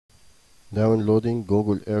Downloading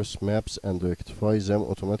Google Earth maps and rectify them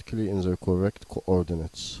automatically in their correct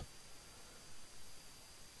coordinates.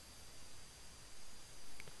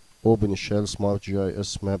 Open Shell Smart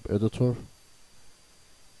GIS Map Editor.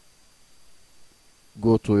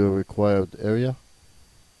 Go to your required area,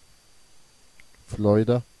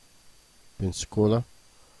 Florida, Pensacola.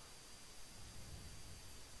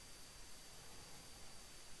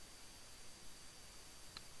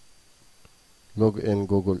 Log in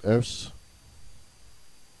Google Earth.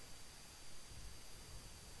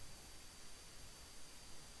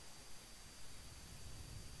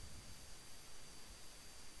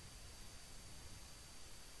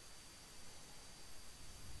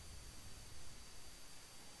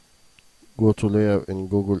 Go to layer in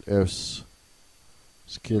Google Earth,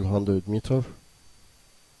 scale 100 meter,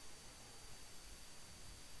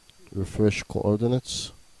 refresh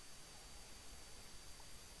coordinates,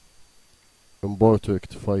 import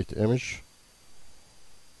rectified image,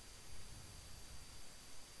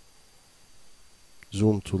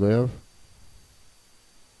 zoom to layer,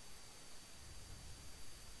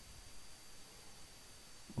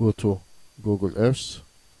 go to Google Earth,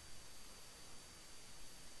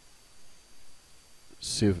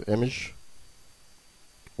 save image,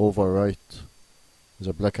 overwrite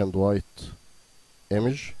the black and white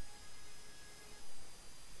image,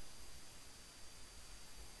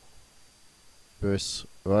 press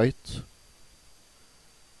right,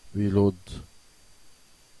 reload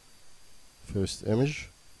first image,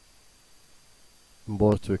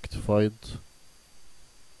 import rectified,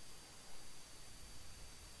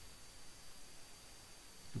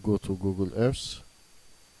 go to Google Earth,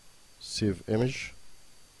 save image,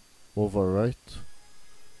 overwrite,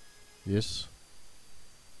 yes,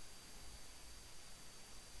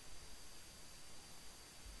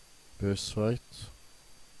 press right,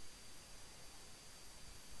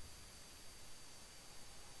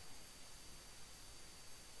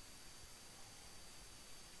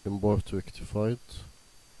 import rectified,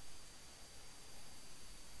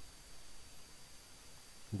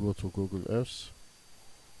 go to Google Earth,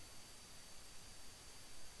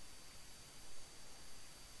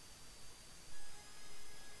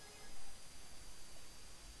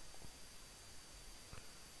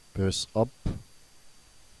 press up,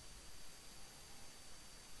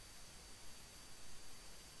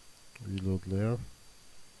 reload layer,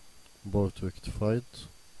 import rectified,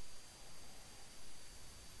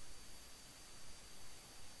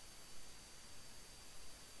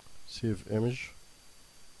 save image,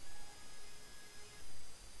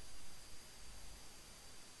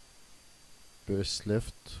 press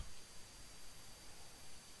left,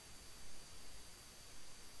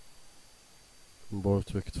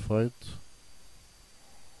 import rectified,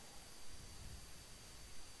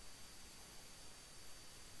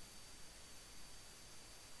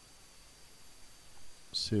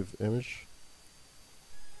 save image,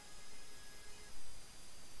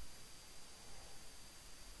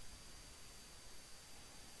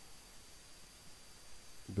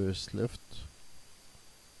 press left,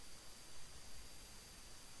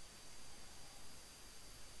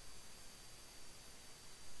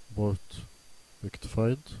 import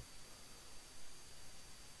rectified,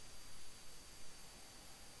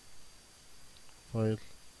 file,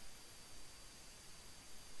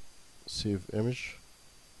 save image,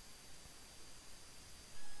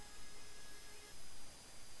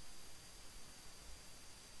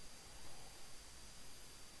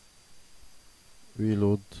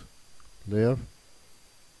 reload layer,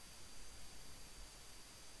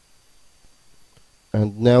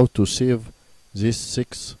 and now to save these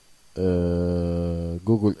 6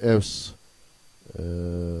 Google Earth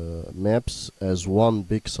maps as one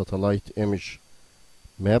big satellite image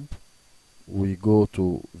map, we go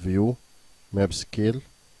to view, map scale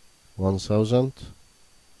 1000,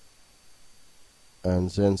 and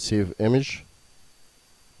then save image,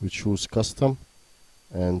 we choose custom,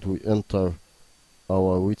 and we enter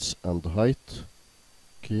our width and height,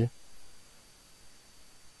 okay,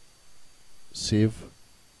 save,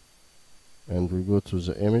 and we go to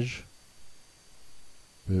the image,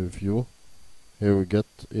 review. Here we get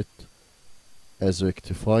it as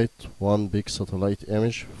rectified, one big satellite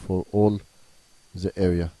image for all the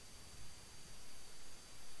area.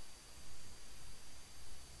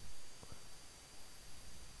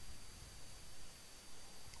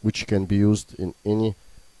 Which can be used in any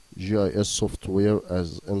GIS software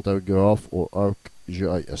as Intergraph or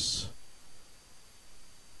ArcGIS.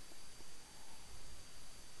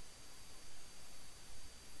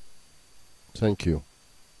 Thank you.